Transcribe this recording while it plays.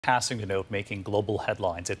Passing the note making global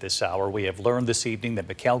headlines at this hour. We have learned this evening that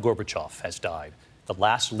Mikhail Gorbachev has died, the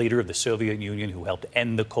last leader of the Soviet Union who helped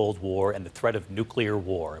end the Cold War and the threat of nuclear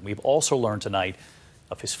war. And we've also learned tonight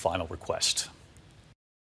of his final request.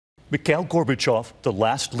 Mikhail Gorbachev, the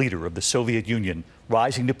last leader of the Soviet Union,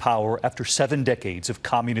 rising to power after 7 decades of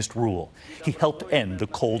communist rule. He helped end the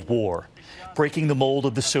Cold War. Breaking the mold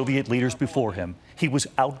of the Soviet leaders before him, he was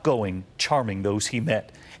outgoing, charming those he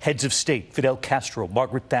met. Heads of state, Fidel Castro,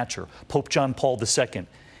 Margaret Thatcher, Pope John Paul II.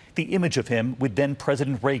 The image of him with then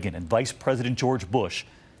President Reagan and Vice President George Bush,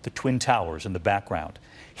 the Twin Towers in the background.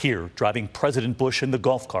 Here, driving President Bush in the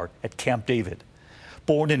golf cart at Camp David.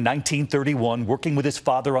 Born in 1931, working with his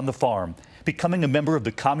father on the farm, becoming a member of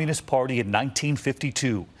the Communist Party in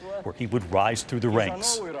 1952, where he would rise through the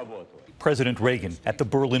ranks. President Reagan at the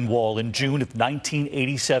Berlin Wall in June of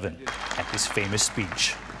 1987 at his famous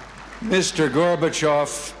speech. Mr.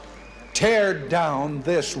 Gorbachev, tear down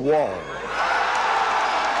this wall.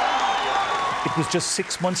 It was just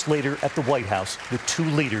 6 months later at the White House, the two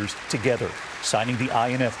leaders together signing the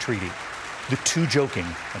INF Treaty. The two joking,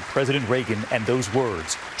 and President Reagan and those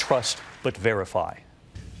words, trust but verify.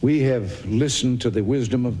 We have listened to the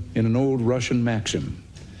wisdom in an old Russian maxim.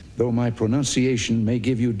 Though my pronunciation may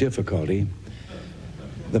give you difficulty,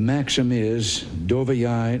 the maxim is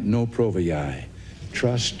doverяй no проверяй.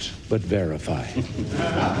 Trust but verify.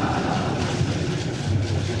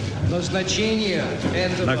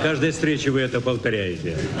 На каждой встрече вы это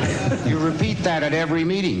повторяете. You repeat that at every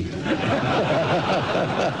meeting.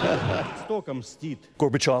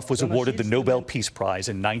 Gorbachev was awarded the Nobel Peace Prize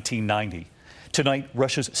in 1990. Tonight,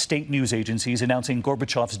 Russia's state news agency is announcing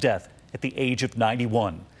Gorbachev's death at the age of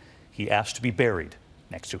 91. He asked to be buried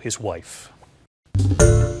next to his wife.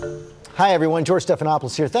 Hi, everyone. George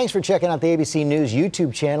Stephanopoulos here. Thanks for checking out the ABC News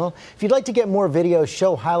YouTube channel. If you'd like to get more videos,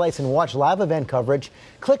 show highlights, and watch live event coverage,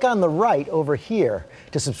 click on the right over here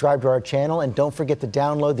to subscribe to our channel. And don't forget to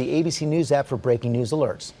download the ABC News app for breaking news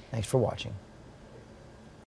alerts. Thanks for watching.